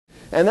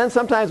And then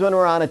sometimes when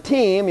we're on a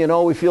team, you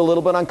know, we feel a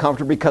little bit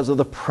uncomfortable because of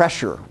the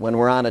pressure when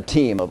we're on a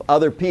team of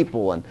other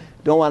people and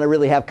don't want to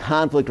really have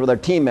conflict with our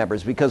team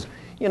members because,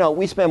 you know,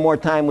 we spend more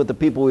time with the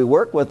people we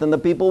work with than the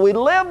people we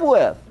live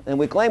with. And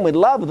we claim we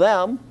love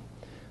them.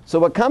 So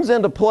what comes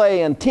into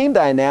play in team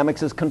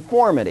dynamics is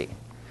conformity.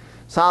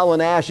 Solomon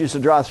Asch used to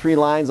draw 3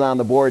 lines on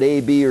the board, A,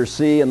 B, or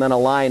C, and then a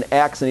line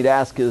X, and he'd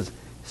ask his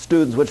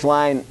students which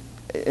line,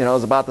 you know,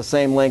 is about the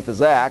same length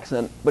as X.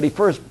 But he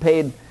first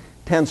paid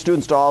 10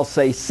 students to all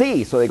say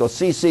C. So they go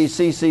C, C,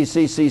 C, C,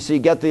 C, C, C,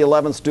 get the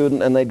 11th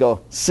student, and they'd go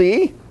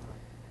C.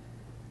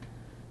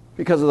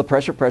 Because of the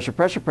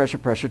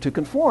pressure to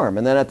conform.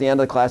 And then at the end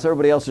of the class,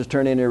 everybody else just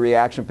turned in your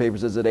reaction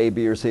papers. Is it A,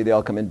 B, or C? They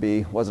all come in B.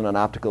 It wasn't an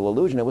optical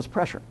illusion. It was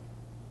pressure.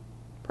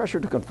 Pressure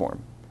to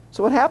conform.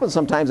 So what happens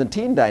sometimes in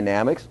team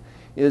dynamics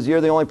is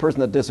you're the only person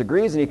that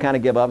disagrees, and you kind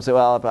of give up and say,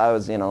 well, if I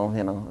was, you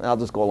know, I'll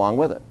just go along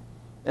with it.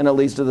 And it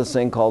leads to this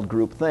thing called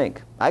group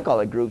think. I call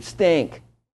it group stink.